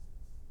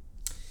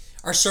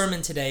Our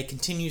sermon today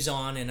continues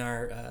on in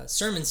our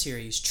sermon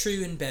series,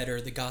 True and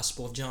Better, the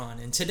Gospel of John.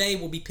 And today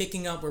we'll be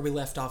picking up where we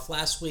left off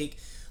last week,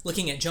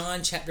 looking at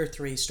John chapter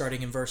 3,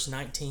 starting in verse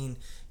 19,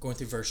 going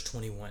through verse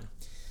 21.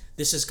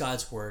 This is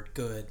God's word,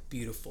 good,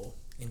 beautiful,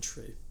 and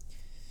true.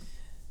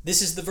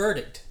 This is the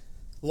verdict.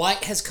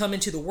 Light has come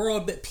into the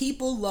world, but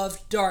people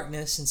loved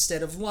darkness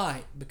instead of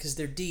light because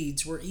their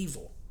deeds were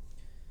evil.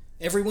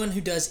 Everyone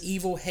who does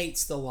evil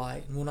hates the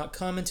light and will not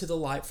come into the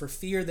light for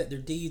fear that their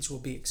deeds will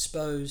be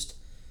exposed.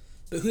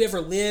 But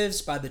whoever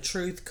lives by the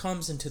truth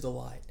comes into the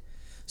light,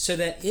 so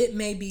that it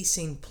may be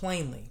seen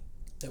plainly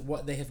that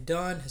what they have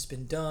done has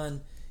been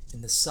done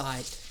in the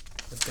sight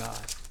of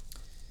God.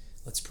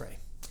 Let's pray.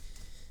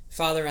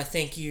 Father, I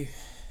thank you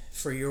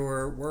for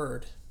your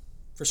word,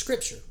 for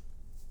Scripture,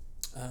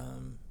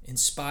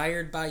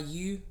 inspired by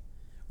you,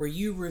 where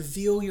you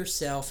reveal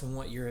yourself and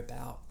what you're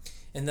about,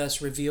 and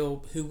thus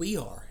reveal who we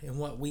are and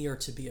what we are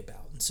to be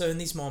about. And so in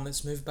these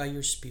moments, moved by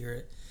your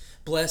Spirit,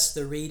 bless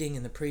the reading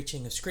and the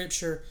preaching of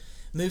Scripture.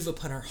 Move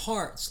upon our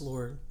hearts,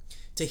 Lord,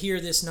 to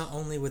hear this not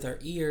only with our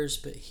ears,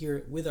 but hear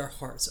it with our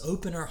hearts.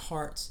 Open our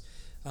hearts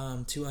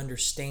to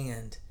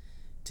understand,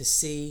 to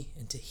see,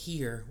 and to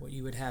hear what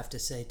you would have to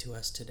say to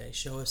us today.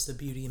 Show us the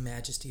beauty and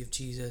majesty of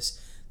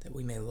Jesus, that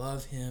we may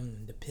love him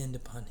and depend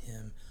upon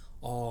him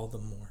all the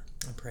more.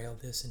 I pray all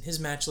this in his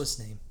matchless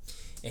name.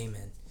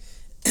 Amen.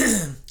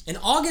 In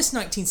August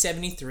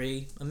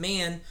 1973, a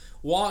man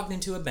walked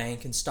into a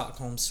bank in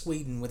Stockholm,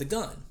 Sweden with a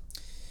gun.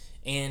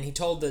 And he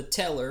told the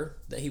teller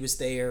that he was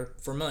there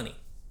for money.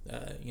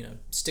 I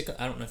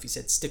don't know if he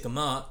said stick him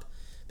up,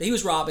 but he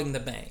was robbing the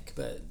bank.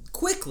 But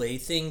quickly,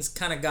 things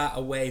kind of got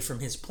away from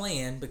his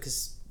plan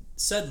because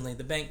suddenly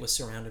the bank was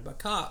surrounded by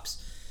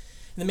cops.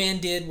 And the man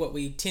did what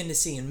we tend to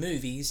see in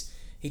movies.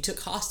 He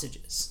took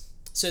hostages.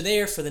 So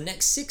there, for the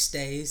next 6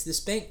 days, this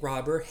bank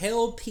robber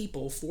held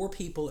 4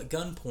 people at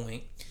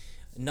gunpoint,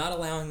 not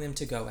allowing them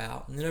to go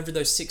out. And then over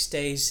those 6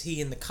 days, he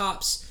and the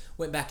cops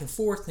went back and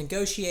forth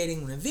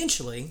negotiating, and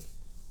eventually,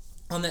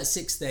 on that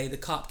 6th day, the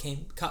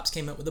cops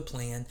came up with a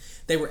plan.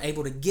 They were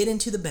able to get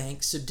into the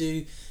bank,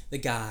 subdue the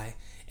guy,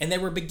 and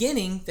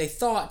they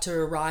thought, to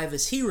arrive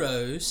as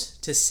heroes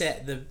to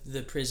set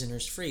the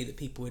prisoners free, the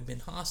people who had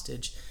been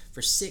hostage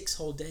for 6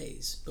 whole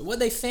days. But what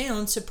they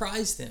found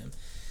surprised them.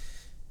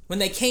 When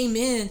they came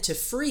in to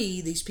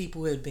free these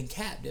people who had been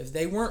captive,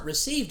 they weren't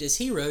received as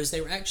heroes.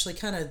 They were actually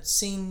kind of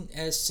seen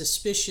as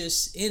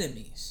suspicious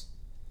enemies.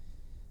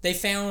 They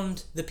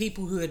found the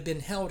people who had been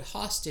held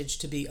hostage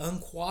to be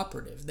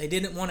uncooperative. They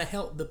didn't want to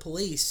help the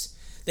police.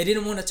 They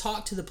didn't want to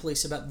talk to the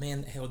police about the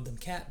man that held them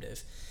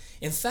captive.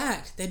 In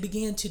fact, they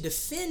began to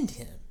defend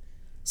him,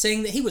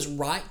 saying that he was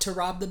right to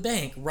rob the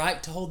bank,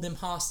 right to hold them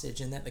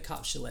hostage, and that the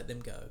cops should let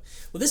them go.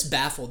 Well, this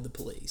baffled the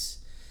police.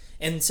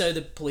 And so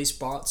the police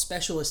brought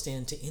specialists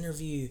in to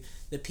interview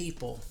the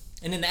people.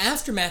 And in the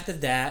aftermath of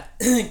that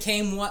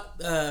came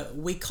what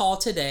we call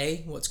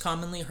today, what's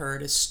commonly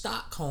heard as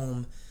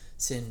Stockholm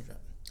Syndrome.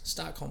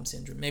 Stockholm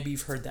Syndrome. Maybe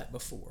you've heard that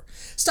before.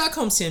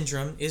 Stockholm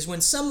Syndrome is when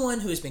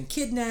someone who has been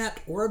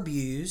kidnapped or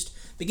abused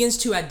begins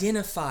to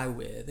identify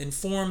with and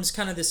forms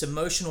kind of this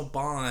emotional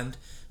bond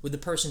with the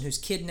person who's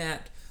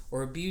kidnapped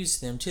or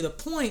abused them, to the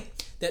point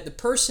that the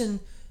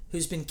person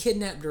who's been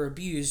kidnapped or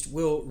abused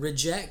will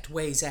reject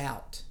ways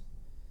out.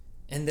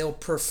 And they'll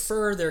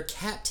prefer their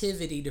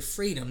captivity to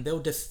freedom. They'll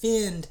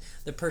defend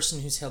the person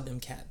who's held them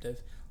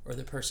captive or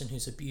the person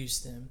who's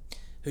abused them,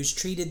 who's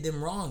treated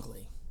them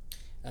wrongly.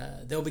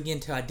 They'll begin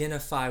to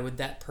identify with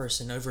that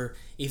person over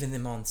even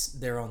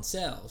their own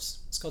selves.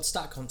 It's called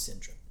Stockholm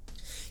Syndrome.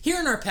 Here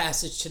in our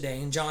passage today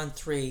in John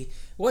 3,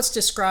 what's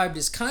described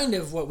is kind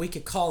of what we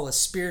could call a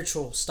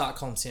spiritual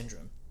Stockholm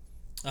Syndrome.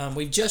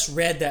 We've just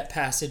read that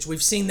passage.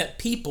 We've seen that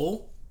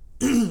people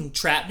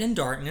trapped in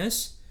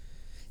darkness,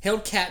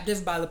 held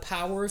captive by the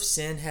power of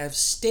sin, have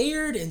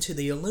stared into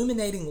the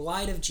illuminating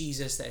light of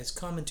Jesus that has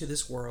come into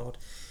this world,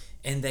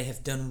 and they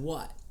have done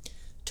what?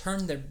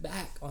 Turned their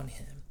back on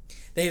him.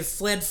 They have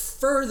fled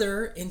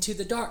further into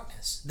the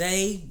darkness.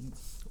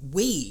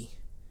 We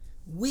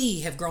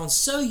have grown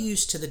so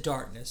used to the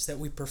darkness that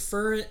we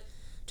prefer it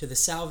to the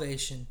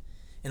salvation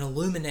and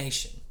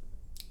illumination,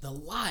 the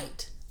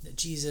light that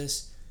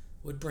Jesus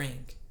would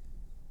bring.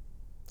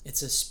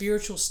 It's a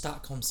spiritual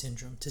Stockholm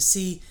Syndrome to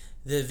see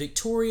the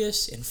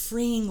victorious and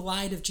freeing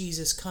light of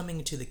Jesus coming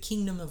into the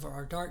kingdom of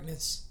our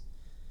darkness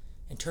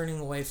and turning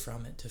away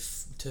from it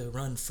to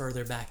run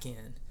further back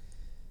in.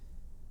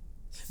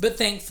 But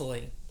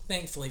thankfully,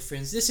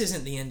 friends, this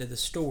isn't the end of the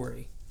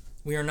story.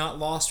 We are not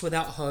lost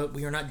without hope.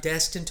 We are not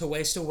destined to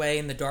waste away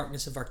in the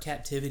darkness of our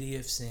captivity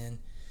of sin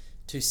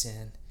to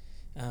sin.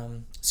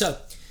 So,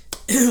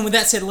 with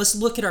that said, let's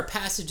look at our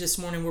passage this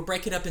morning. We'll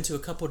break it up into a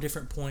couple of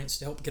different points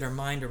to help get our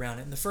mind around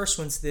it. And the first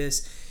one's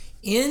this: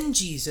 in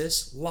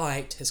Jesus,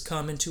 light has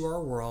come into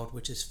our world,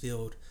 which is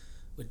filled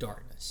with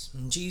darkness.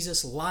 In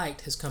Jesus,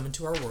 light has come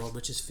into our world,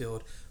 which is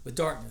filled with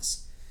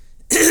darkness.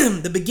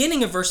 The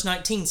beginning of verse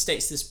 19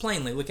 states this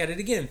plainly. Look at it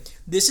again.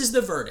 This is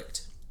the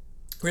verdict.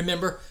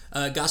 Remember,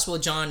 Gospel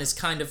of John is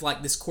kind of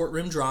like this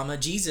courtroom drama.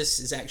 Jesus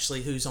is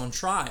actually who's on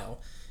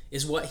trial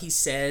Is what he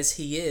says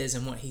he is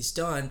and what he's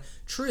done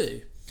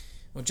true?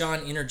 Well, John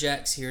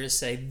interjects here to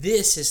say,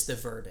 this is the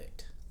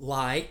verdict.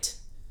 Light,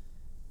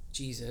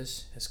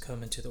 Jesus, has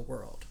come into the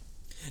world.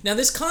 Now,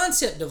 this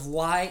concept of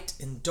light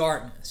and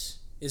darkness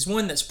is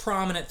one that's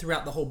prominent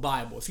throughout the whole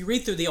Bible. If you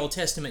read through the Old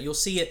Testament, you'll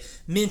see it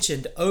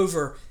mentioned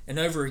over and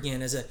over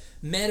again as a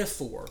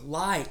metaphor,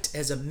 light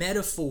as a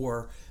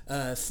metaphor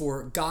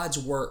for God's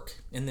work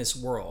in this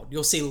world.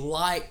 You'll see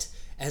light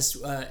as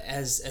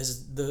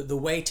the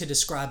way to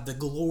describe the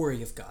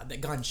glory of God,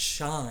 that God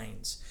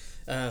shines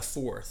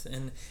forth.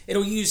 And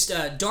it'll use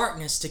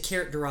darkness to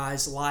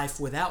characterize life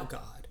without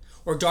God,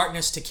 or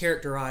darkness to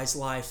characterize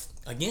life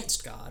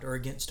against God or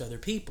against other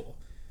people.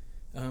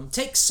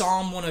 Take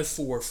Psalm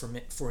 104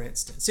 for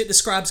instance. It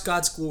describes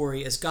God's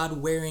glory as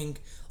God wearing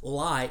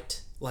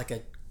light like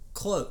a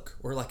cloak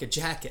or like a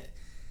jacket,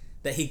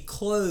 that he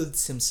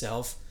clothes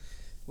himself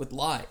with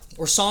light.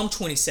 Or Psalm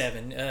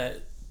 27,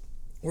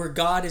 where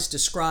God is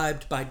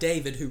described by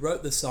David, who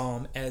wrote the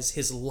psalm, as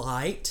his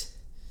light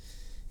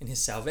and his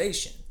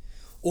salvation.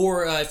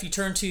 Or if you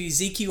turn to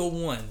Ezekiel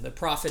 1, the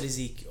prophet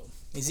Ezekiel.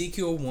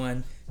 Ezekiel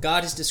 1,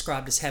 God is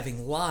described as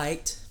having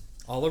light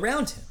all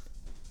around him.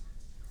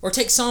 Or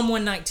take Psalm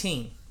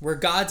 119, where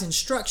God's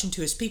instruction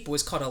to his people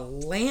is called a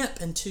lamp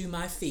unto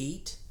my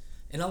feet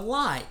and a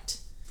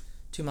light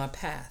to my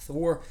path.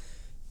 Or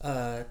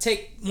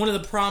take one of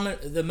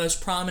the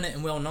most prominent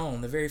and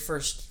well-known, the very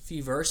first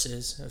few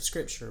verses of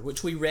Scripture,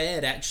 which we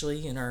read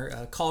actually in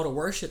our call to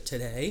worship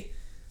today.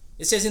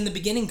 It says, in the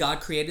beginning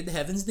God created the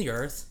heavens and the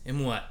earth,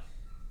 and what?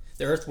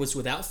 The earth was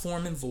without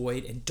form and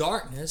void, and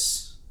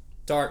darkness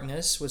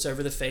was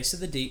over the face of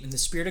the deep, and the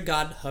Spirit of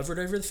God hovered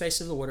over the face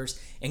of the waters.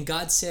 And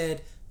God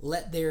said,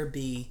 let there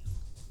be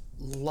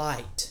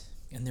light,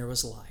 and there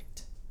was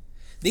light.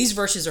 These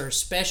verses are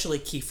especially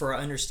key for our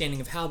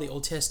understanding of how the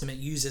Old Testament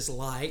uses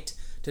light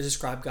to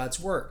describe God's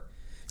work.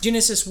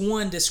 Genesis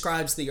 1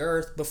 describes the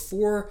earth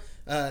before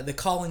the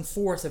calling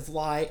forth of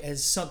light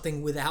as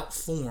something without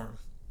form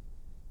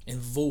and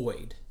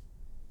void.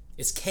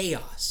 It's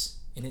chaos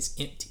and it's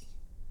empty.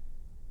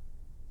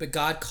 But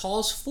God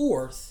calls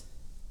forth.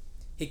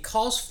 He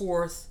calls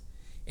forth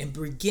and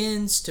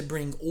begins to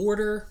bring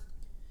order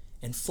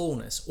and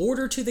fullness.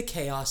 Order to the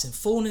chaos and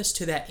fullness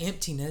to that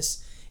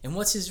emptiness. And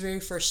what's his very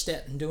first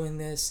step in doing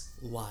this?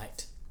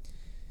 Light.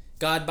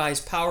 God, by his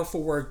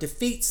powerful word,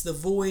 defeats the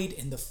void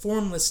and the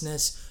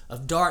formlessness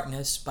of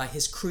darkness by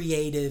his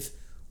creative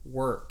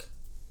work.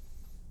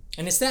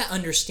 And it's that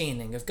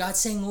understanding of God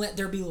saying, let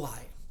there be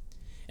light.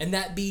 And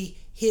that be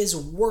his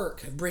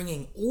work of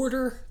bringing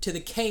order to the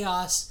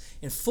chaos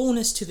and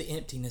fullness to the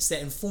emptiness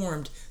that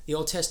informed the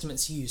Old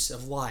Testament's use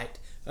of light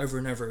over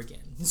and over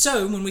again. And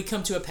so when we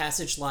come to a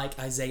passage like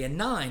Isaiah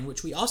 9,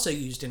 which we also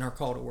used in our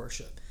call to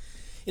worship,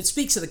 it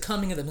speaks of the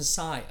coming of the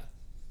Messiah,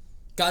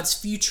 God's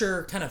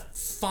future kind of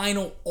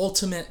final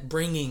ultimate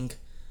bringing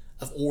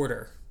of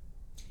order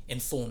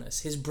and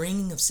fullness, his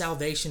bringing of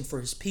salvation for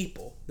his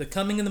people. The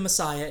coming of the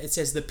Messiah, it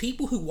says, the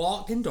people who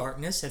walked in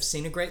darkness have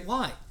seen a great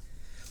light.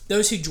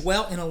 Those who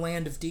dwelt in a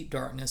land of deep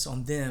darkness,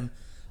 on them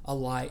a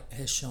light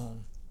has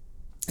shone.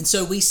 And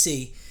so we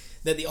see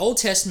that the Old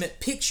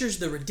Testament pictures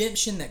the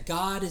redemption that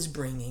God is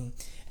bringing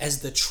as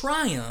the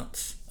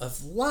triumph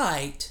of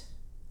light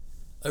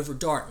over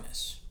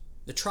darkness.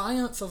 The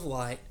triumph of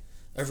light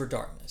over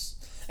darkness.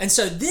 And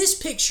so this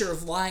picture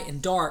of light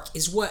and dark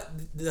is what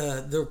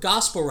the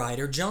gospel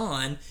writer,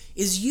 John,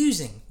 is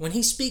using when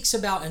he speaks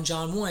about in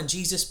John 1,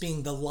 Jesus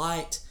being the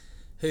light,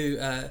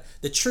 the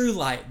true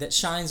light that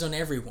shines on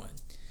everyone.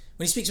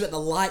 When he speaks about the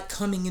light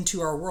coming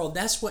into our world,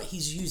 that's what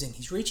he's using.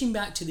 He's reaching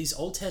back to these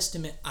Old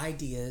Testament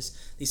ideas,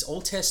 these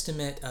Old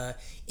Testament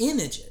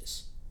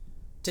images,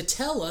 to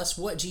tell us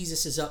what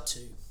Jesus is up to.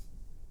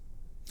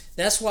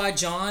 That's why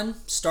John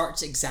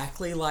starts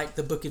exactly like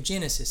the book of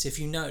Genesis, if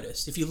you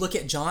notice. If you look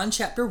at John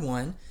chapter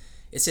 1,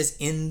 it says,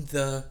 in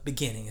the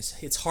beginning.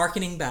 It's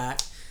hearkening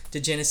back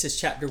to Genesis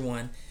chapter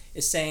 1.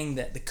 It's saying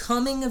that the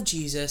coming of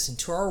Jesus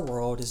into our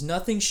world is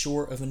nothing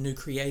short of a new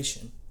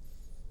creation.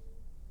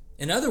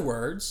 In other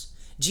words,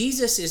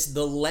 Jesus is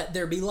the let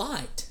there be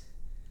light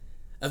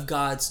of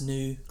God's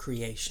new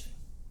creation.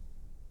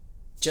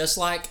 Just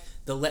like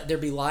the let there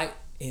be light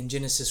in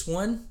Genesis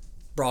 1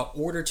 brought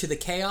order to the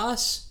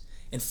chaos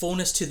and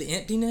fullness to the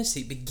emptiness,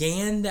 he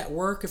began that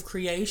work of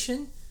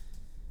creation.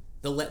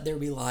 The let there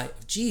be light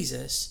of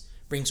Jesus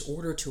brings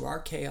order to our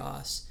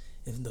chaos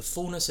and the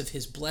fullness of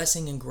his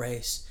blessing and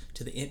grace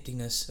to the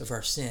emptiness of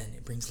our sin.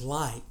 It brings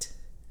light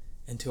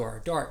into our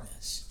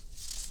darkness.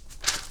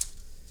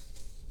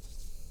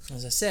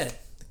 As I said,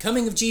 the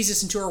coming of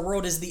Jesus into our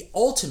world is the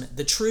ultimate,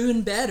 the true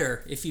and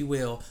better, if you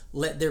will,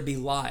 let there be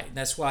light.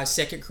 That's why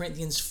 2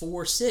 Corinthians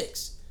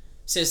 4:6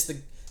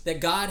 says that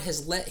God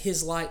has let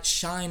his light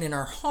shine in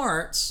our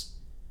hearts,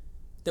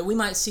 that we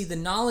might see the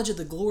knowledge of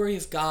the glory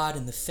of God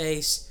in the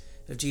face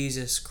of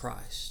Jesus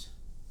Christ.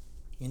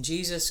 In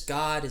Jesus,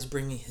 God is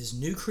bringing his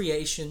new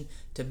creation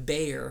to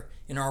bear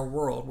in our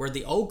world, where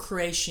the old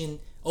creation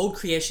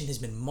has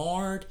been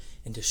marred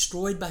and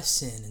destroyed by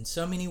sin in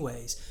so many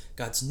ways.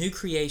 God's new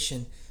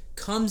creation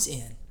comes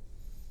in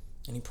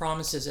And he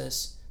promises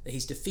us that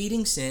he's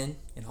defeating sin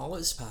in all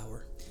its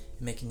power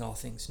and making all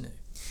things new.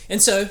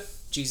 And so,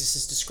 Jesus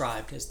is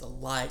described as the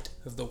light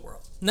of the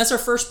world. And that's our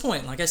first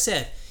point. Like I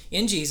said,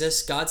 in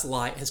Jesus, God's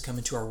light has come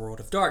into our world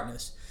of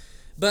darkness.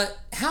 But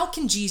how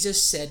can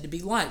Jesus said to be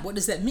light? What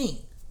does that mean?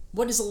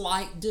 What does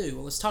light do?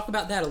 Well, let's talk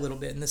about that a little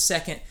bit in the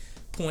second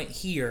point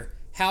here.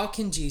 How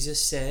can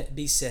Jesus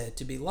be said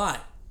to be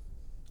light?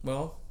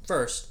 Well,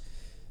 first,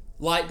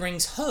 light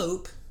brings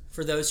hope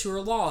for those who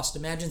are lost.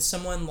 Imagine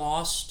someone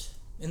lost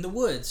in the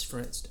woods, for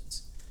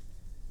instance.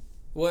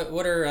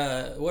 What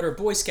are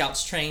Boy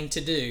Scouts trained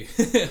to do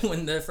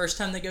when the first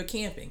time they go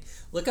camping?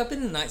 Look up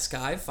in the night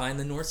sky and find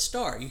the North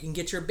Star. You can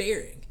get your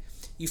bearing.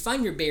 You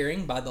find your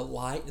bearing by the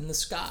light in the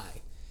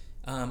sky.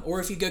 Or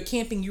if you go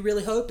camping, you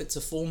really hope it's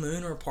a full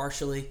moon or a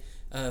partially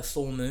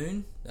full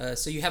moon,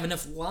 so you have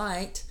enough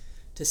light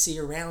to see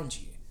around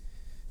you.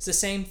 It's the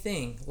same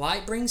thing.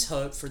 Light brings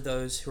hope for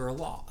those who are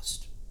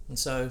lost. And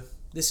so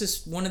this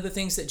is one of the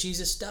things that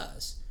Jesus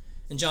does.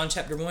 In John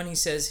chapter 1, he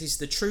says he's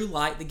the true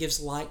light that gives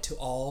light to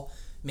all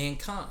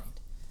mankind.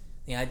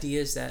 The idea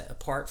is that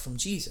apart from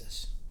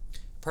Jesus,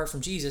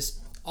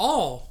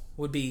 all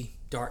would be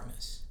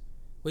darkness.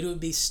 We would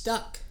be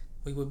stuck.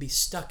 We would be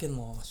stuck and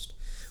lost.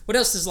 What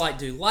else does light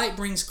do? Light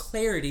brings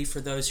clarity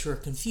for those who are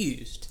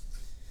confused.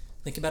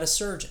 Think about a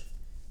surgeon.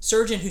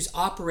 Surgeon who's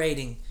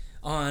operating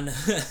on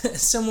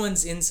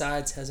someone's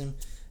insides, has him,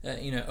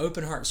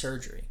 open heart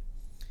surgery.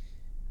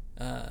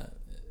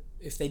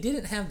 If they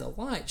didn't have the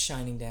light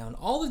shining down,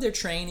 all of their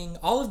training,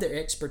 all of their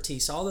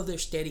expertise, all of their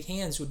steady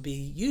hands would be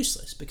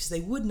useless because they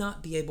would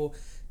not be able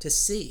to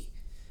see.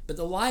 But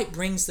the light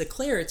brings the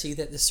clarity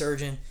that the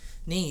surgeon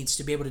needs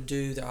to be able to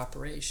do the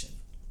operation.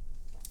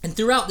 And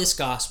throughout this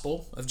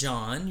Gospel of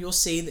John, you'll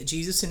see that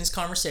Jesus, in his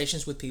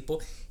conversations with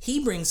people,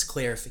 he brings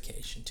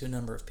clarification to a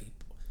number of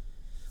people.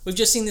 We've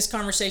just seen this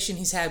conversation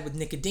he's had with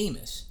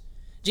Nicodemus.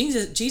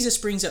 Jesus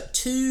brings up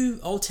two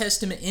Old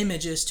Testament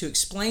images to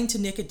explain to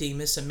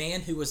Nicodemus, a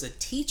man who was a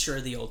teacher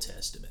of the Old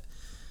Testament,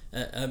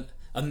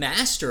 a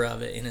master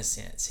of it in a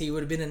sense. He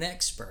would have been an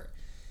expert.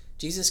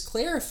 Jesus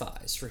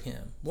clarifies for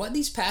him what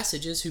these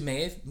passages,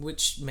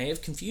 which may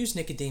have confused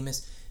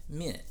Nicodemus,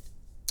 meant.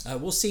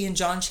 We'll see in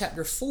John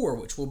chapter 4,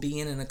 which we'll be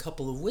in a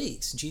couple of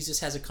weeks. Jesus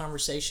has a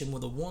conversation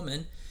with a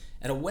woman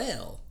at a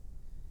well,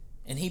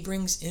 and he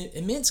brings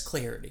immense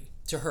clarity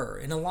to her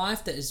in a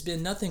life that has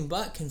been nothing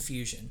but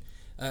confusion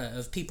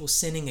of people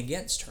sinning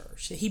against her.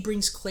 He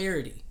brings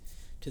clarity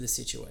to the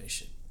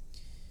situation.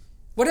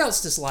 What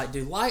else does light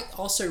do? Light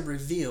also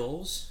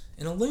reveals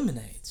and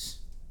illuminates.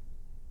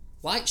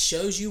 Light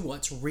shows you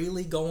what's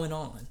really going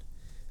on.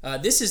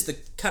 This is the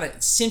kind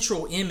of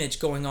central image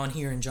going on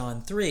here in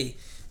John 3.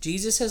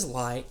 Jesus as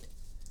light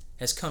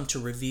has come to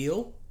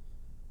reveal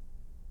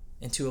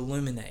and to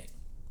illuminate,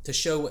 to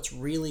show what's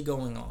really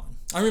going on.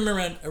 I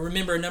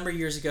remember a number of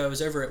years ago, I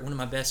was over at one of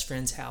my best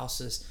friend's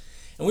houses,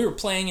 and we were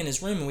playing in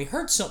his room, and we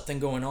heard something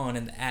going on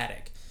in the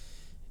attic.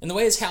 And the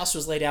way his house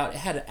was laid out, it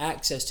had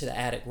access to the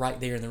attic right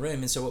there in the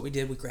room. And so what we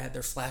did, we grabbed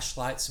their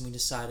flashlights, and we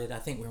decided, I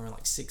think we were in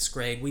like 6th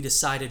grade, we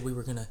decided we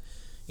were going to,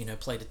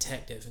 play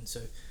detective. And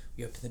so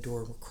we opened the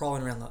door, we're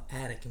crawling around the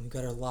attic, and we've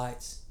got our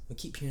lights. We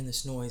keep hearing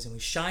this noise, and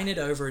we shine it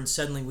over, and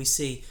suddenly we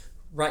see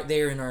right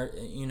there in our,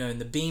 in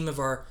the beam of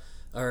our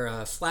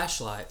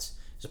flashlights,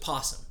 there's a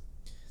possum.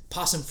 The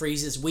possum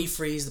freezes, we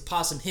freeze, the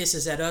possum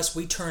hisses at us,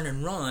 we turn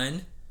and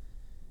run,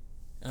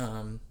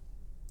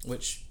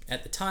 which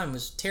at the time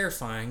was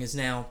terrifying, is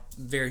now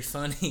very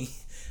funny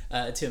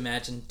to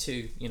imagine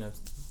two,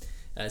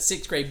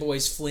 6th grade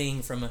boys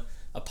fleeing from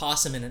a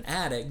possum in an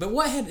attic. But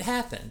what had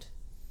happened?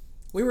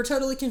 We were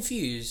totally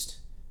confused.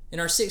 In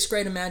our 6th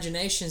grade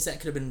imaginations, that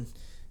could have been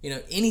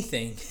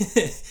anything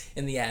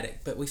in the attic.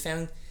 But we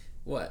found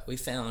what? We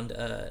found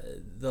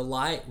the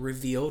light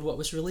revealed what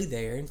was really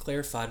there and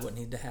clarified what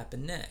needed to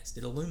happen next.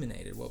 It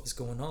illuminated what was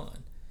going on.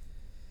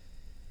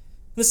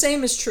 The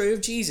same is true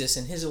of Jesus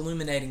and his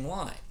illuminating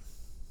light.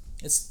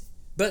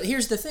 But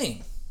here's the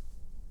thing.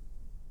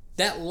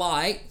 That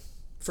light,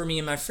 for me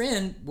and my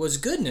friend, was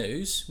good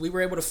news. We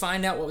were able to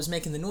find out what was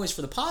making the noise.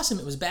 For the possum,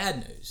 it was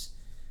bad news.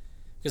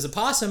 Because the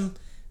possum,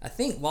 I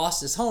think,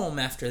 lost his home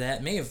after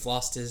that, may have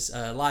lost his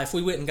life.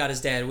 We went and got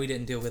his dad. We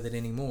didn't deal with it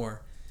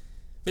anymore.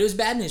 But it was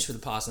bad news for the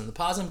possum. The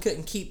possum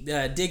couldn't keep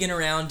digging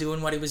around,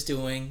 doing what he was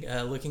doing,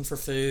 looking for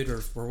food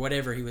or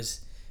whatever he was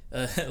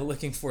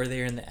looking for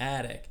there in the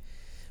attic.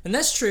 And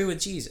that's true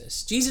with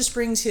Jesus. Jesus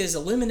brings his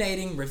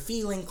illuminating,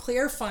 revealing,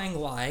 clarifying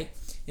light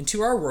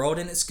into our world,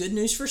 and it's good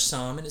news for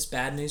some, and it's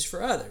bad news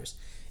for others.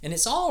 And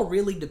it's all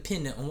really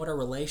dependent on what our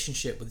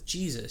relationship with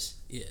Jesus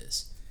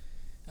is.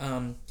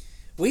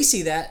 We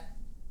see that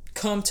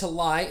come to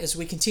light as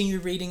we continue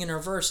reading in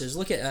our verses.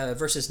 Look at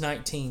verses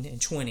 19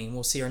 and 20, and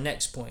we'll see our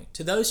next point.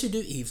 To those who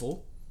do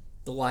evil,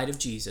 the light of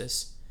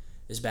Jesus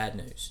is bad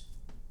news.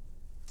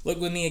 Look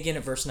with me again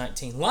at verse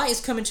 19. Light is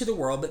come into the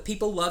world, but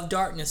people love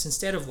darkness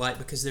instead of light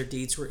because their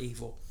deeds were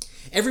evil.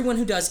 Everyone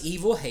who does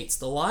evil hates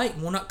the light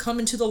and will not come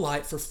into the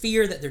light for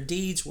fear that their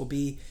deeds will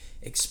be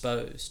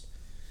exposed.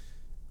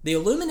 The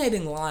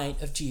illuminating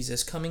light of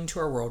Jesus coming to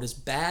our world is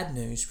bad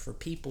news for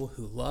people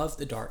who love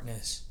the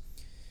darkness,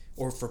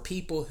 or for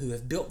people who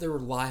have built their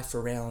life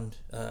around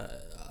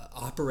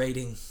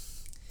operating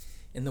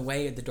in the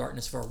way the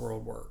darkness of our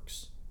world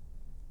works.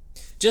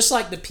 Just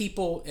like the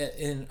people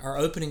in our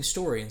opening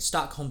story in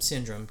Stockholm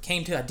Syndrome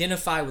came to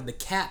identify with the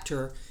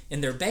captor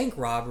in their bank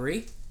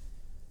robbery,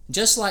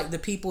 just like the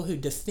people who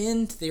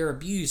defend their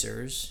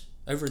abusers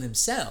over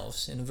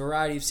themselves in a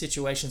variety of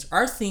situations,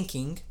 our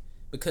thinking,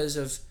 because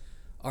of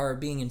our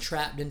being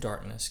entrapped in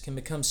darkness, can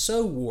become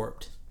so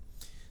warped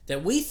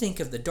that we think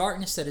of the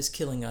darkness that is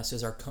killing us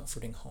as our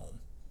comforting home,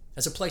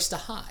 as a place to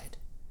hide.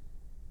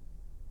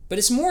 But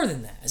it's more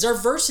than that. As our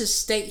verses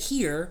state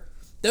here,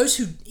 those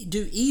who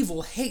do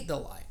evil hate the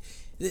light.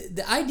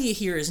 The idea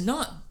here is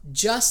not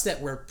just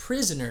that we're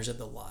prisoners of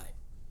the light.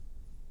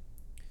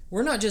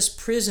 We're not just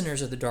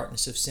prisoners of the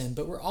darkness of sin,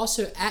 but we're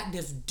also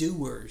active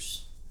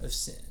doers of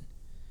sin.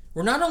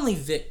 We're not only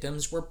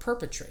victims, we're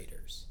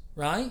perpetrators,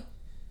 right?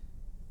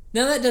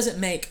 Now that doesn't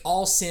make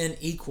all sin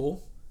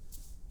equal.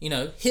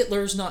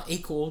 Hitler's not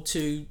equal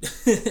to,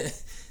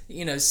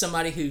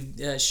 somebody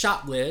who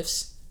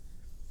shoplifts.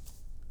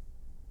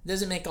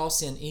 Doesn't make all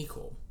sin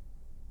equal.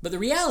 But the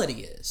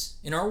reality is,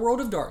 in our world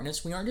of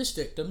darkness, we aren't just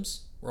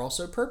victims, we're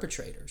also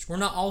perpetrators. We're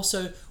not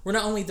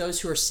only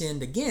those who are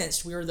sinned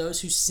against, we are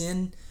those who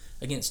sin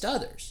against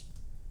others.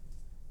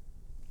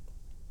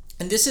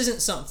 And this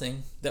isn't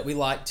something that we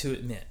like to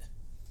admit,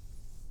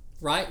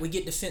 right? We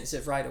get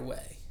defensive right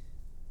away.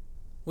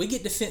 We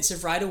get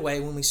defensive right away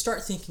when we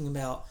start thinking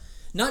about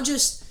not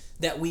just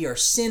that we are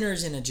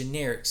sinners in a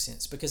generic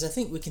sense, because I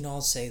think we can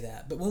all say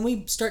that, but when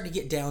we start to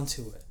get down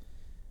to it,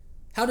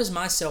 how does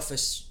my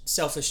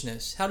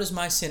selfishness, how does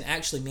my sin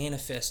actually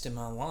manifest in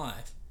my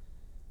life?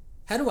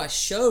 How do I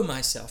show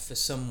myself as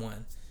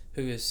someone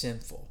who is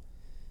sinful?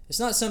 It's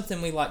not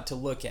something we like to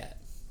look at.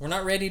 We're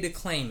not ready to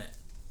claim it.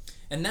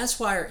 And that's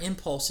why our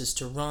impulse is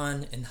to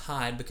run and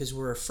hide, because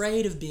we're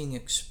afraid of being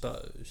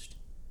exposed.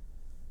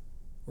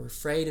 We're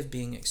afraid of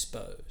being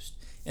exposed.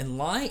 And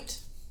light,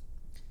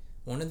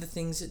 one of the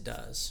things it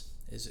does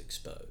is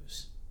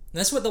expose. And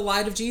that's what the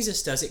light of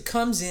Jesus does. It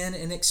comes in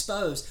and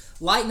exposes.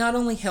 Light not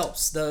only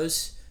helps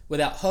those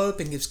without hope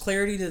and gives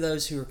clarity to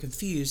those who are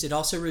confused, it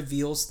also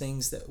reveals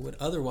things that would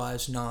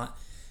otherwise not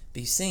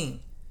be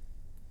seen.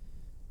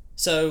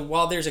 So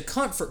while there's a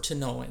comfort to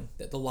knowing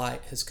that the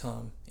light has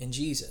come in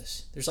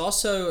Jesus, there's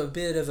also a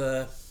bit of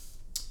a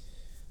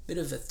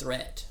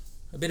threat,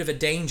 a bit of a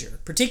danger,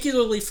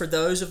 particularly for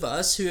those of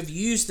us who have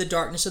used the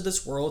darkness of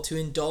this world to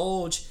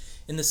indulge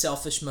in the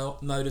selfish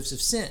motives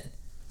of sin.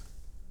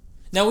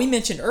 Now, we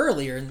mentioned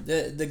earlier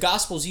the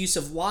gospel's use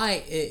of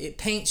light, it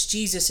paints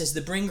Jesus as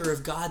the bringer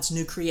of God's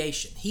new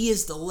creation. He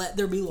is the let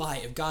there be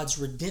light of God's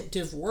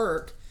redemptive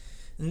work.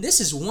 And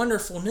this is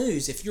wonderful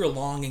news if you're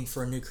longing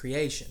for a new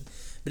creation.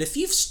 But if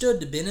you've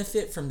stood to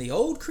benefit from the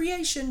old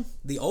creation,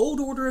 the old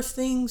order of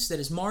things that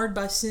is marred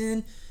by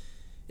sin,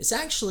 it's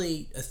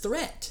actually a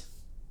threat.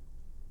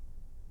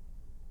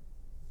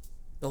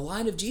 The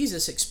light of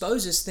Jesus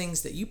exposes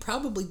things that you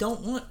probably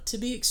don't want to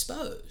be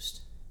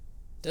exposed.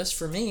 It does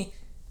for me.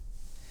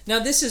 Now,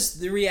 this is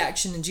the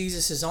reaction in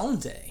Jesus' own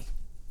day.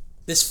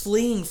 This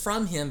fleeing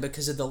from him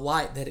because of the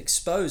light that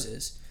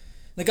exposes.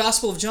 In the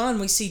Gospel of John,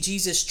 we see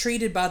Jesus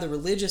treated by the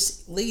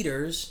religious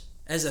leaders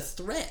as a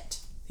threat.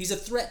 He's a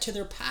threat to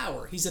their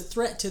power. He's a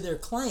threat to their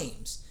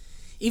claims.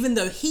 Even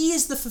though he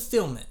is the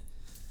fulfillment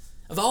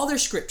of all their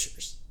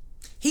scriptures.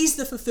 He's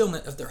the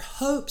fulfillment of their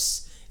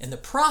hopes and the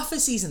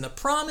prophecies and the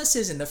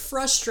promises and the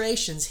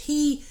frustrations.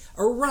 He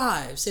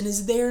arrives and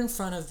is there in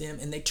front of them,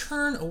 and they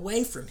turn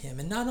away from him.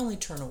 And not only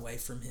turn away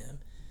from him,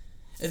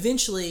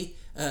 eventually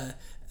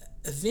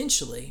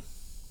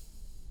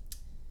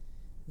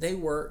they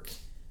work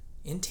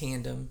in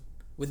tandem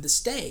with the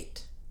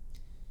state.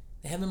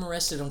 They have him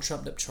arrested on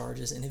trumped-up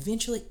charges and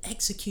eventually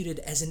executed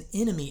as an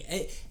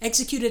enemy,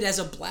 executed as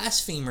a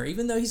blasphemer,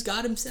 even though he's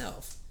God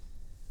himself.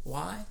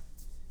 Why?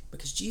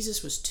 Because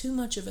Jesus was too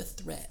much of a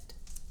threat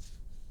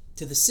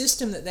to the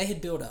system that they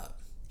had built up.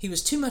 He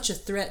was too much a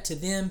threat to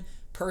them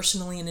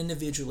personally and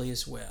individually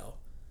as well.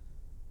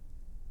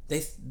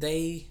 If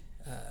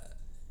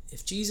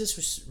Jesus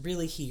was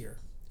really here,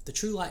 if the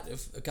true light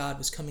of God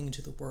was coming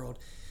into the world,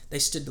 they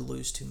stood to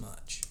lose too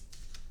much.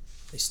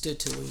 They stood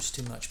to lose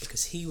too much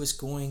because he was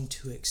going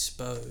to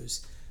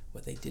expose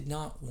what they did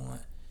not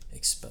want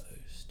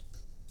exposed.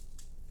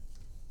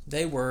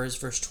 They were, as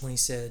verse 20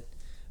 said,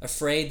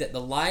 afraid that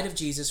the light of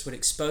Jesus would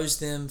expose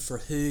them for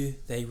who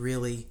they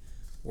really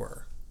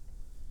were.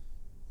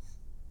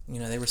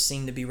 They were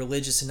seen to be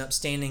religious and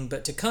upstanding,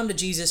 but to come to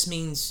Jesus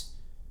means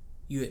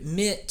you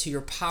admit to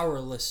your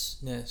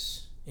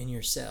powerlessness in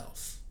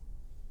yourself.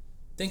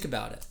 Think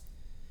about it.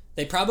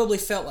 They probably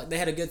felt like they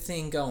had a good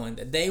thing going,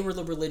 that they were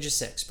the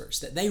religious experts,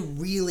 that they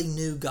really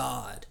knew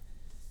God.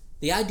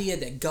 The idea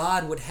that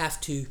God would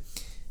have to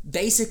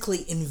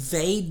basically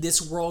invade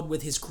this world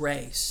with his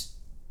grace,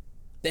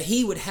 that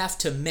he would have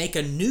to make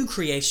a new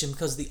creation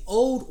because the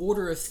old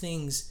order of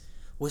things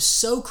was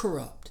so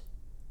corrupt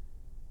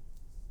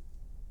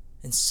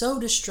and so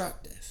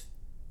destructive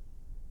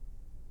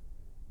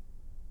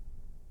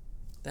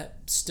that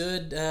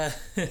stood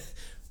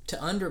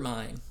to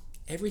undermine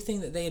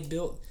everything that they had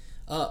built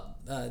up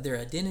their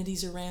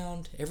identities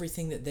around,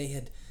 everything that they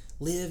had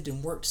lived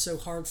and worked so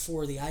hard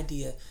for, the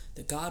idea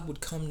that God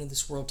would come into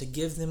this world to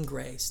give them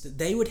grace, that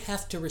they would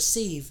have to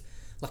receive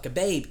like a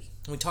baby.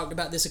 We talked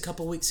about this a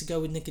couple weeks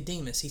ago with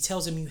Nicodemus. He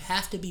tells him you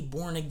have to be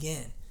born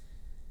again.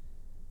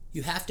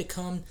 You have to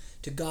come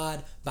to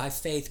God by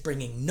faith,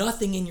 bringing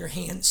nothing in your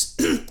hands,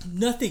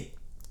 nothing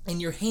in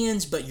your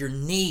hands but your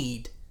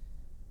need.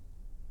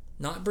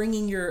 Not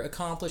bringing your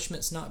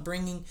accomplishments, not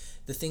bringing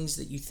the things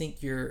that you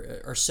think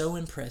are so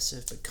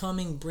impressive,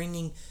 but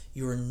bringing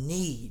your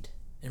need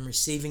and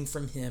receiving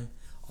from Him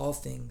all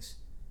things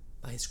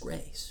by His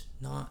grace,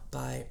 not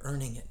by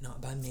earning it, not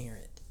by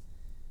merit.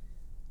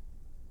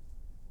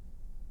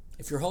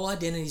 If your whole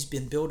identity's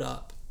been built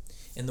up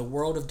in the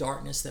world of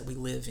darkness that we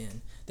live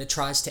in, that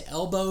tries to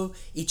elbow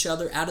each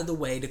other out of the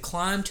way, to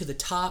climb to the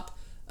top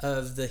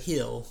of the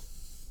hill,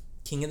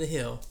 king of the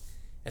hill,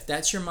 if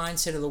that's your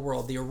mindset of the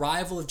world, the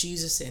arrival of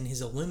Jesus and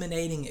His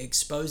illuminating,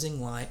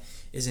 exposing light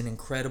is an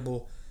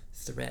incredible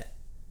threat.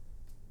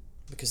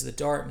 Because the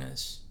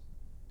darkness,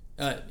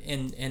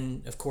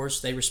 and of course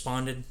they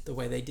responded the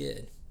way they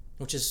did,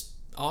 which is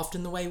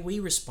often the way we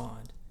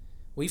respond.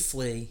 We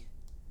flee.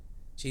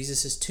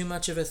 Jesus is too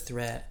much of a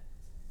threat.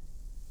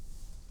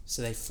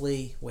 So they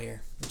flee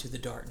where? Into the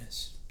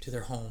darkness, to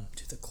their home,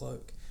 to the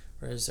cloak.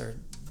 Whereas our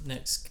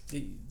next,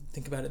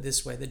 think about it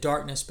this way, the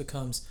darkness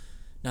becomes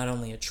not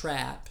only a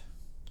trap,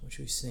 which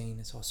we've seen,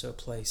 it's also a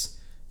place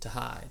to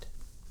hide.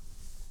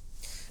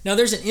 Now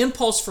there's an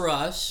impulse for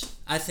us,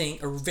 I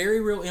think, a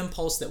very real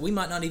impulse that we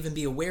might not even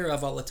be aware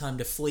of all the time,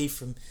 to flee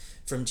from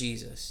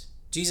Jesus.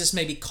 Jesus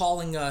may be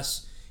calling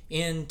us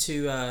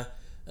into a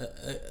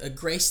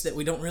grace that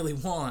we don't really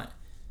want,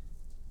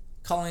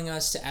 calling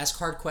us to ask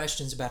hard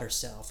questions about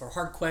ourselves, or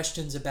hard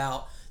questions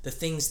about the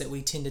things that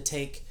we tend to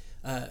take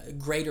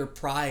greater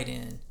pride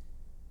in.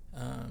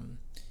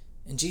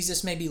 And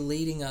Jesus may be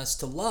leading us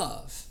to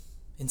love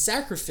in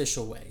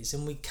sacrificial ways,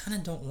 and we kind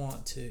of don't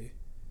want to.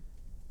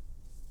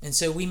 And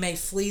so we may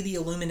flee the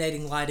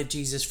illuminating light of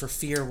Jesus for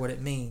fear of what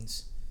it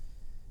means.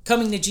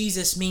 Coming to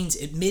Jesus means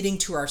admitting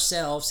to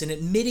ourselves and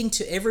admitting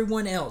to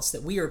everyone else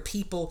that we are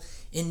people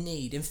in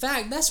need. In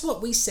fact, that's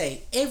what we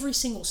say every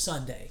single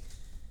Sunday.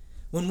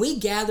 When we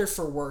gather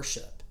for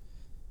worship,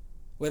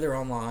 whether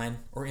online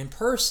or in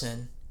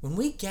person, when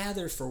we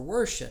gather for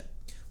worship,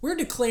 we're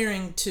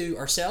declaring to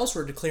ourselves,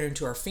 we're declaring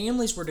to our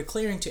families, we're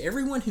declaring to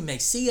everyone who may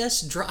see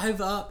us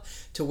drive up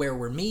to where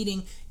we're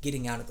meeting,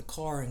 getting out of the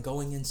car and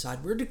going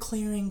inside. We're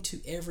declaring to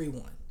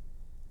everyone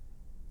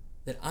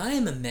that I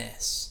am a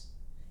mess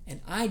and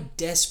I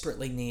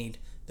desperately need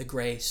the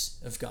grace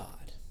of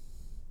God.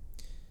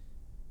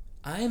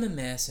 I am a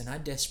mess and I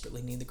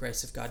desperately need the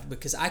grace of God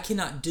because I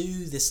cannot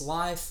do this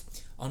life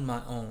on my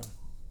own.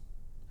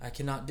 I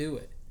cannot do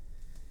it.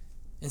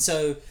 And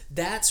so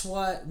that's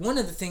what one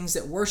of the things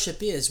that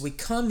worship is. We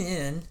come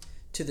in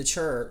to the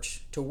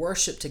church to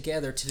worship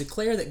together, to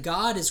declare that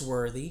God is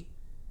worthy,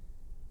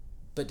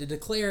 but to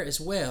declare as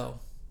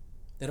well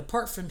that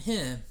apart from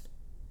Him,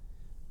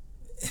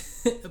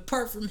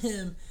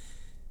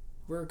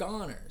 we're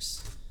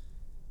goners.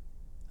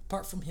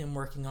 Apart from Him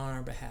working on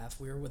our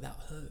behalf, we are without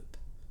hope.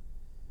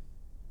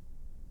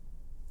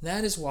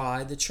 That is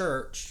why the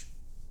church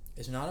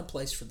is not a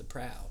place for the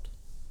proud.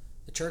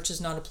 The church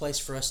is not a place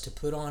for us to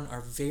put on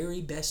our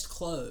very best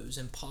clothes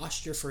and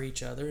posture for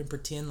each other and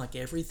pretend like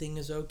everything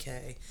is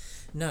okay.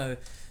 No,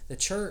 the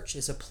church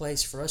is a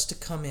place for us to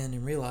come in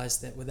and realize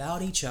that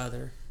without each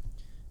other,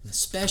 and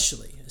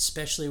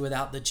especially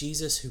without the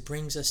Jesus who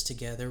brings us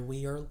together,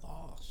 we are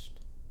lost.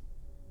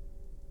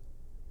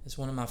 As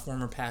one of my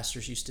former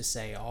pastors used to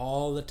say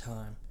all the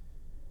time,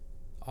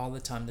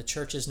 the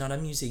church is not a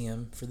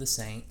museum for the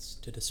saints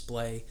to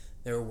display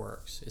their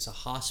works. It's a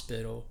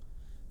hospital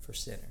for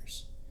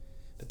sinners.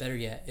 But better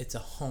yet, it's a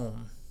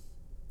home.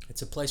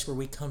 It's a place where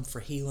we come for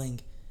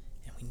healing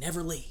and we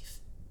never leave.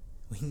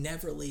 We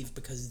never leave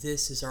because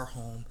this is our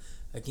home.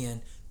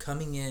 Again,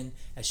 coming in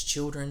as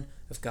children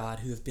of God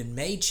who have been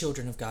made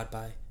children of God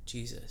by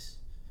Jesus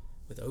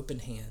with open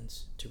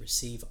hands to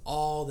receive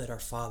all that our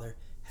Father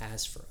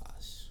has for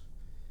us.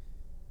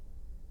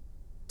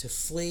 To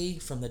flee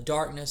from the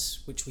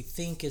darkness, which we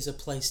think is a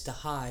place to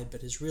hide,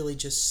 but is really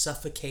just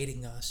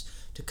suffocating us.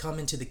 To come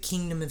into the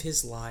kingdom of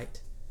His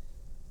light.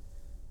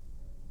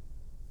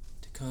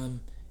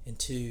 Come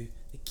into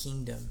the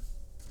kingdom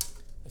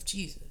of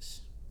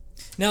Jesus.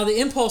 Now, the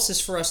impulse is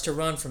for us to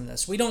run from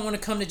this. We don't want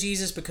to come to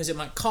Jesus because it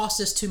might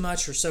cost us too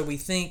much, or so we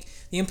think.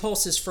 The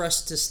impulse is for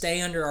us to stay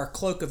under our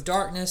cloak of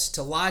darkness,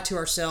 to lie to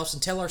ourselves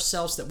and tell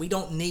ourselves that we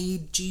don't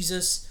need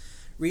Jesus,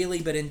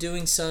 really, but in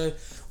doing so,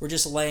 we're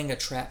just laying a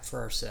trap for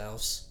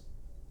ourselves.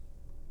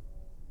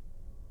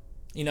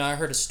 You know, I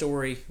heard a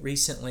story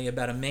recently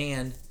about a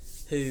man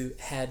who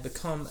had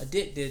become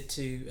addicted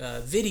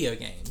to video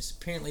games.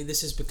 Apparently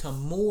this has become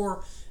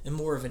more and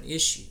more of an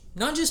issue.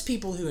 Not just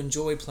people who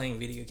enjoy playing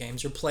video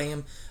games or play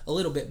them a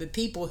little bit, but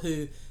people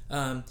who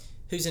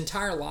whose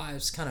entire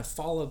lives kind of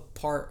fall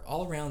apart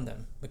all around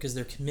them because of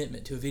their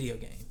commitment to a video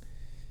game.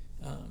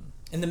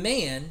 And the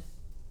man,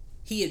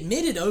 he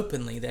admitted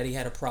openly that he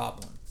had a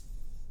problem,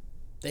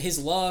 that his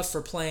love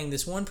for playing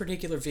this one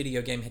particular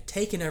video game had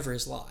taken over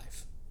his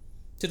life,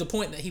 to the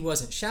point that he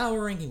wasn't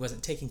showering, he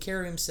wasn't taking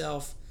care of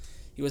himself,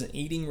 he wasn't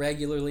eating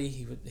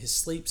regularly, his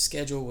sleep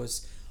schedule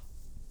was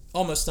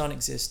almost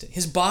non-existent.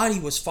 His body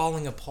was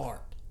falling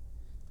apart.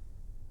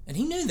 And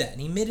he knew that,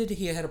 and he admitted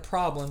he had a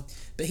problem,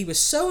 but he was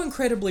so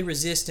incredibly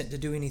resistant to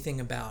do anything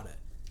about it.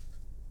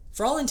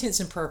 For all intents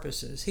and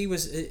purposes, he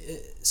was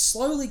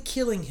slowly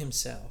killing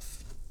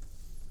himself.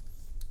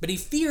 But he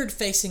feared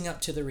facing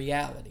up to the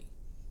reality.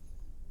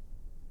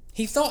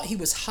 He thought he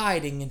was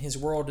hiding in his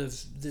world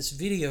of this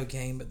video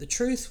game, but the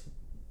truth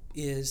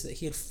is that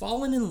he had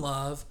fallen in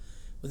love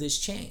with his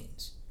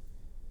chains.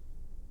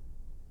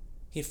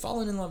 He had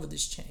fallen in love with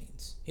his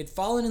chains. He had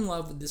fallen in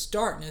love with this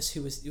darkness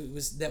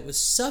that was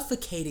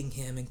suffocating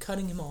him and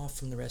cutting him off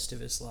from the rest of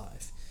his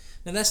life.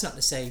 Now, that's not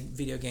to say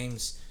video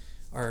games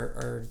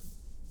are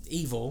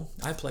evil.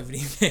 I play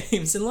video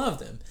games and love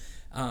them.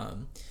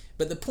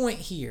 But the point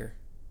here,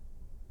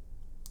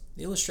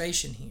 the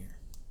illustration here,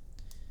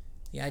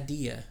 the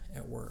idea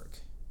at work,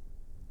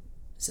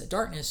 is that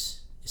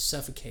darkness is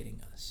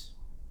suffocating us.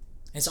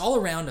 And it's all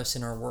around us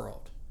in our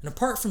world. And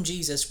apart from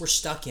Jesus, we're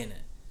stuck in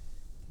it.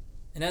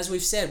 And as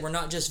we've said, we're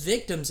not just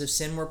victims of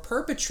sin, we're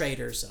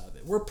perpetrators of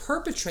it. We're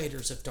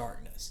perpetrators of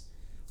darkness.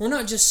 We're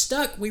not just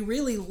stuck, we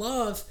really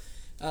love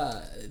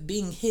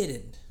being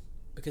hidden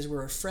because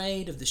we're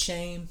afraid of the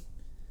shame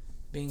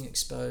being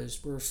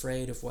exposed. We're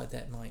afraid of what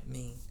that might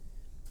mean.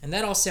 And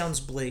that all sounds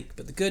bleak,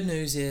 but the good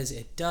news is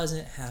it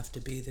doesn't have to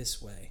be this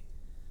way.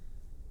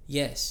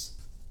 Yes,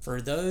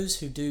 for those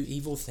who do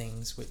evil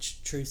things,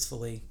 which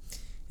truthfully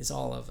is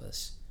all of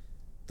us,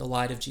 the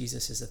light of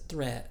Jesus is a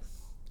threat.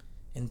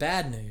 And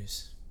bad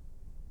news,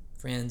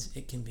 friends,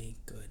 it can be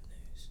good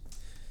news.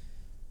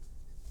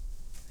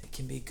 It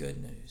can be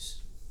good news.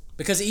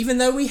 Because even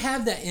though we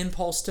have that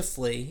impulse to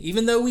flee,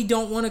 even though we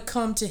don't want to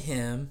come to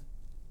Him,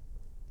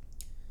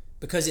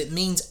 because it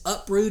means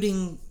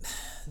uprooting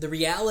the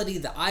reality,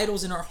 the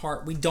idols in our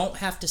heart, we don't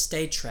have to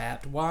stay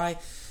trapped. Why?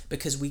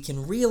 Because we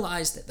can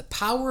realize that the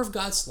power of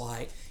God's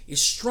light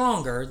is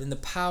stronger than the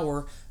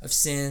power of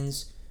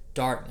sin's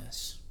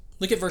darkness.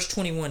 Look at verse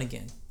 21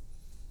 again.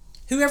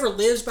 Whoever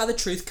lives by the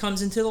truth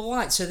comes into the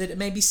light, so that it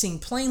may be seen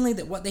plainly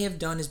that what they have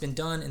done has been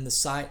done in the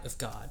sight of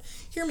God.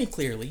 Hear me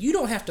clearly. You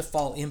don't have to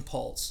fall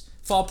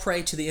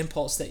prey to the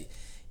impulse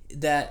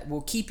that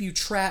will keep you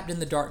trapped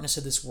in the darkness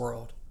of this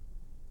world.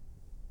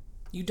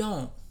 You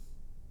don't.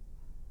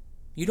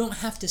 You don't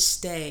have to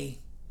stay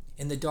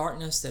in the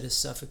darkness that is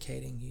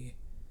suffocating you.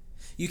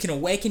 You can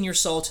awaken your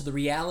soul to the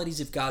realities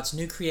of God's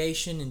new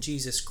creation in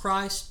Jesus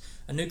Christ,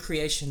 a new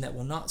creation that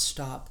will not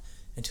stop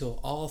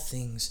until all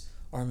things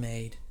are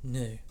made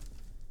new.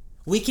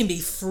 We can be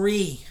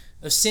free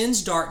of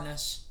sin's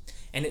darkness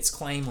and its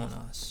claim on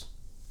us.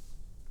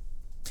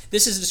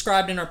 This is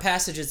described in our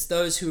passage as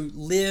those who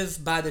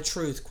live by the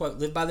truth, quote,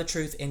 live by the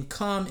truth and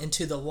come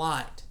into the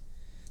light.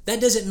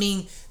 That doesn't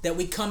mean that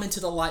we come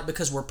into the light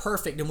because we're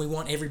perfect and we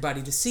want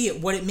everybody to see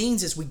it. What it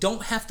means is we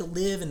don't have to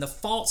live in the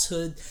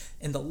falsehood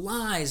and the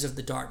lies of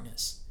the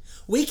darkness.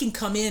 We can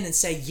come in and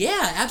say,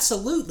 yeah,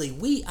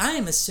 absolutely, I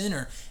am a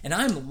sinner and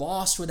I'm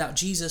lost without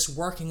Jesus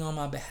working on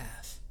my behalf.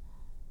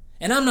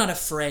 And I'm not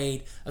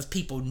afraid of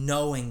people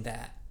knowing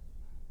that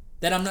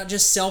I'm not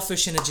just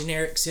selfish in a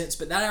generic sense,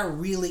 but that I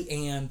really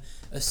am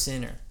a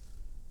sinner.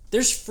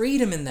 There's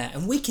freedom in that,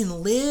 and we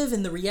can live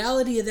in the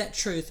reality of that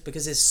truth,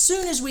 because as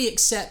soon as we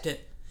accept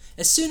it,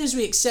 as soon as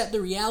we accept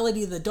the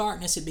reality of the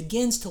darkness, it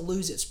begins to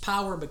lose its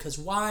power. Because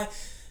why?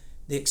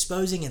 The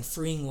exposing and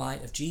freeing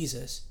light of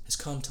Jesus has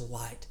come to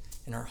light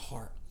in our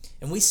heart.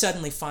 And we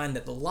suddenly find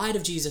that the light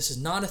of Jesus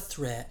is not a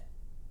threat,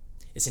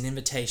 it's an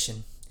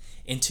invitation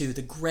into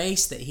the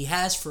grace that He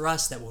has for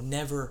us that will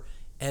never,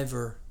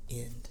 ever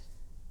end.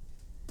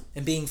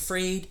 And being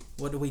freed,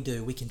 what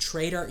do? We can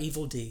trade our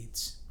evil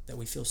deeds that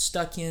we feel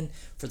stuck in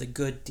for the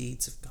good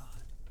deeds of God.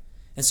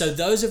 And so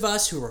those of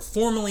us who are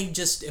formerly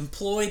just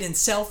employed in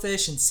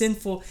selfish and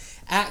sinful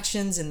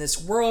actions in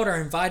this world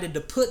are invited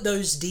to put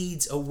those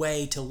deeds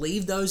away, to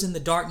leave those in the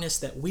darkness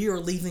that we are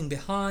leaving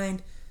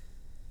behind,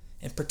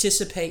 and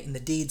participate in the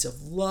deeds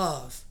of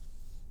love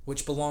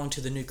which belong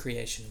to the new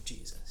creation of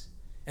Jesus.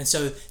 And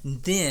so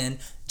then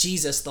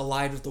Jesus, the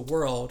light of the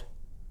world,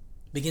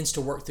 begins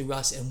to work through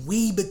us, and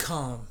we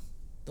become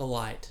the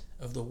light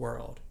of the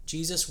world.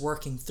 Jesus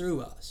working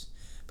through us,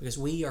 because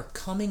we are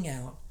coming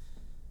out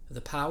of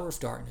the power of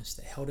darkness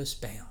that held us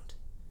bound,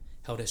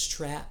 held us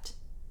trapped,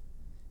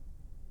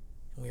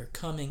 and we are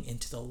coming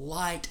into the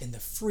light and the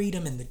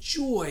freedom and the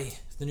joy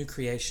of the new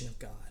creation of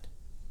God.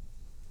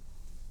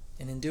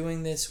 And in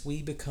doing this,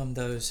 we become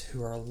those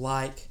who are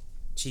like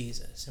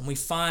Jesus. And we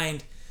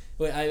find,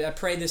 I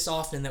pray this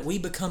often, that we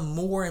become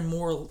more and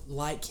more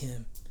like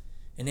Him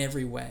in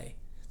every way.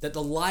 That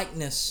the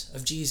likeness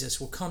of Jesus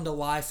will come to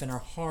life in our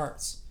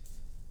hearts.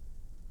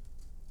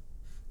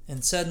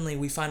 And suddenly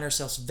we find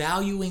ourselves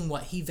valuing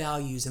what He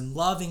values and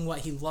loving what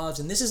He loves.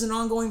 And this is an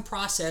ongoing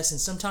process, and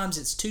sometimes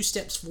it's 2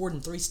 steps forward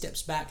and 3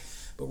 steps back.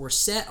 but we're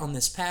set on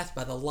this path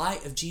by the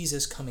light of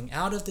Jesus coming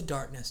out of the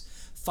darkness,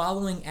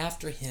 following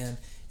after him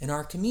in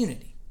our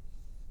community.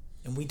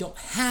 And we don't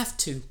have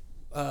to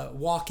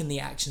walk in the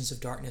actions of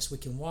darkness. We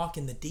can walk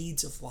in the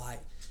deeds of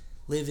light,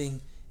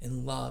 living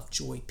in love,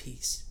 joy,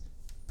 peace,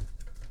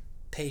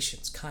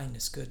 patience,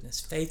 kindness, goodness,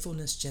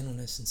 faithfulness,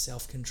 gentleness, and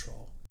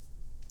self-control.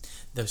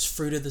 Those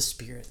fruit of the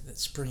Spirit that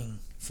spring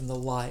from the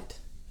light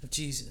of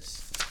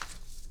Jesus.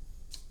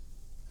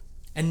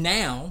 And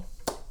now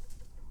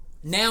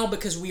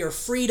because we are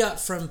freed up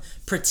from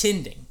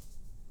pretending,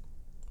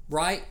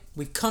 right?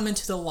 We've come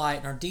into the light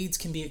and our deeds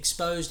can be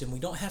exposed, and we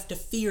don't have to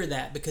fear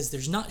that because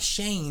there's not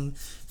shame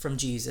from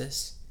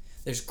Jesus.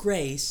 There's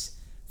grace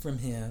from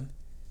him.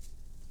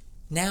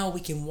 Now we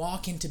can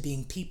walk into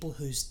being people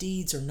whose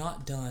deeds are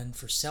not done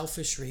for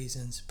selfish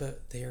reasons,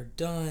 but they are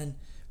done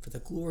for the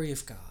glory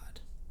of God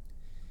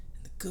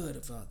and the good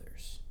of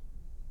others.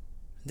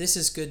 This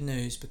is good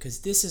news because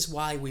this is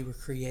why we were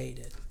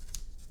created.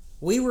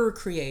 We were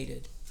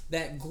created,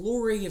 that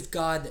glory of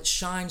God that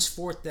shines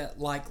forth that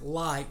like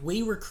light,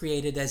 we were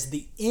created as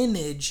the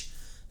image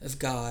of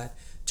God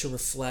to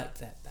reflect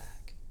that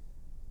back.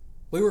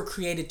 We were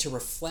created to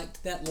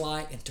reflect that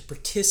light and to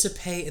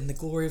participate in the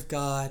glory of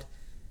God,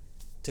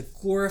 to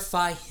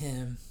glorify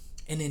him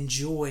and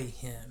enjoy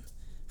him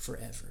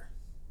forever.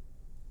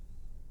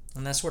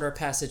 And that's what our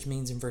passage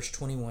means in verse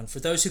 21. For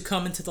those who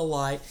come into the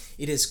light,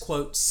 it is,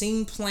 quote,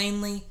 seen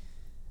plainly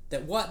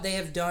that what they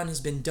have done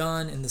has been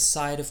done in the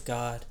sight of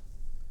God.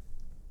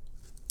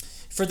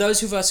 For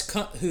those of us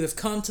who have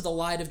come to the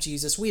light of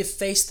Jesus, we have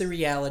faced the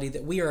reality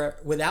that we are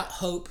without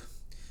hope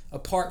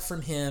apart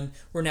from him.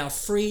 We're now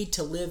free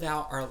to live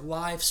out our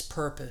life's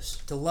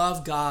purpose, to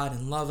love God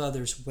and love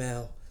others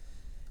well.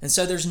 And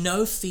so there's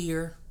no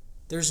fear.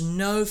 There's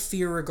no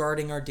fear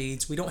regarding our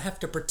deeds. We don't have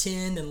to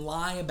pretend and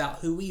lie about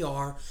who we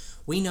are.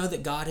 We know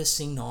that God has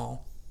seen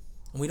all.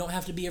 And we don't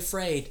have to be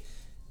afraid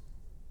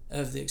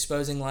of the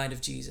exposing light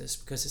of Jesus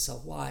because it's a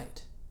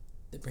light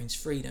that brings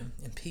freedom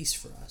and peace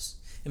for us.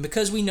 And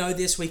because we know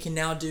this, we can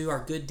now do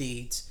our good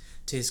deeds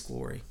to his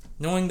glory,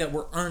 knowing that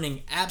we're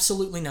earning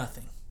absolutely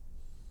nothing,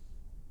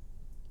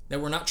 that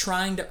we're not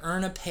trying to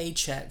earn a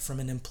paycheck from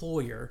an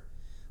employer.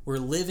 We're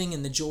living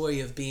in the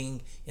joy of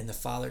being in the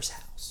Father's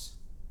house.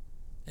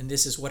 And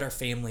this is what our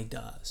family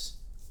does,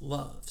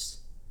 loves.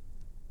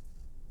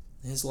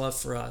 And his love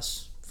for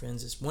us,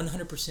 friends, is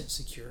 100%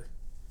 secure,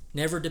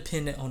 never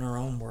dependent on our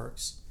own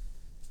works.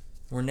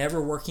 We're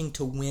never working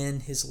to win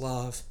his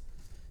love,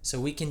 so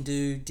we can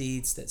do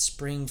deeds that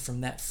spring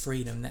from that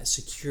freedom, that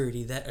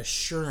security, that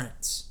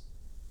assurance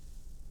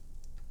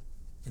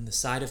in the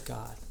sight of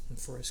God and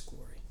for his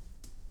glory.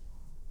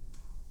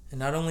 And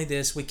not only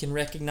this, we can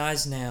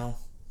recognize now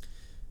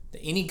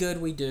that any good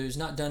we do is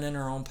not done in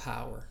our own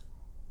power,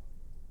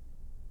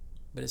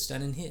 but it's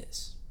done in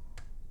his,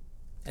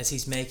 as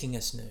he's making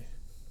us new.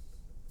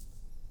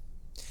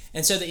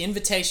 And so the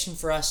invitation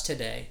for us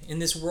today, in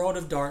this world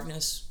of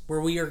darkness,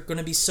 where we are going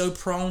to be so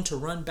prone to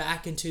run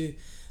back into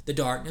the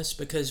darkness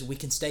because we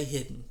can stay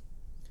hidden,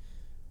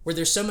 where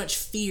there's so much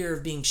fear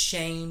of being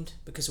shamed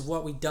because of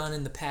what we've done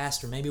in the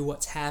past, or maybe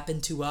what's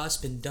happened to us,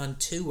 been done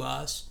to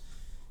us,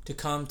 to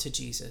come to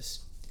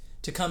Jesus,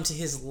 to come to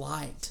his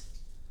light,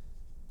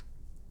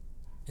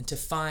 and to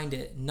find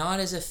it not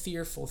as a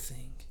fearful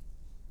thing,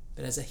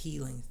 but as a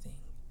healing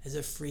thing, as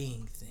a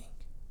freeing thing.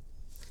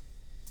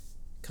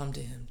 Come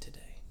to him today.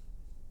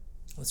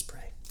 Let's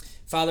pray.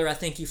 Father, I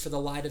thank you for the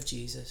light of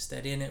Jesus,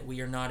 that in it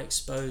we are not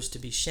exposed to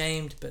be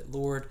shamed, but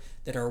Lord,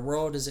 that our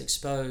world is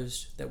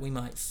exposed, that we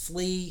might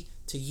flee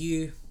to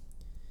you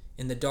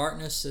in the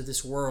darkness of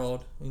this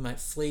world. We might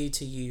flee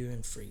to you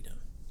in freedom.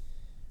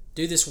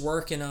 Do this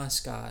work in us,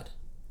 God.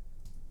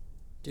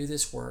 Do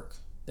this work,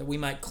 that we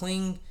might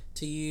cling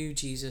to you,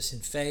 Jesus, in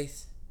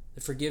faith,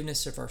 the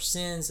forgiveness of our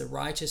sins, the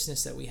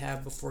righteousness that we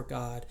have before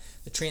God,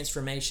 the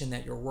transformation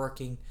that you're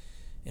working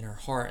in our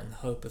heart, and the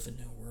hope of a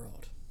new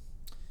world.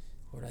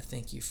 Lord, I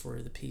thank you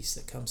for the peace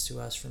that comes to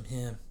us from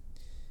him.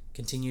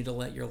 Continue to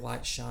let your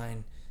light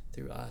shine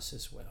through us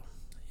as well.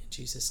 In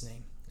Jesus'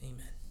 name,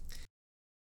 amen.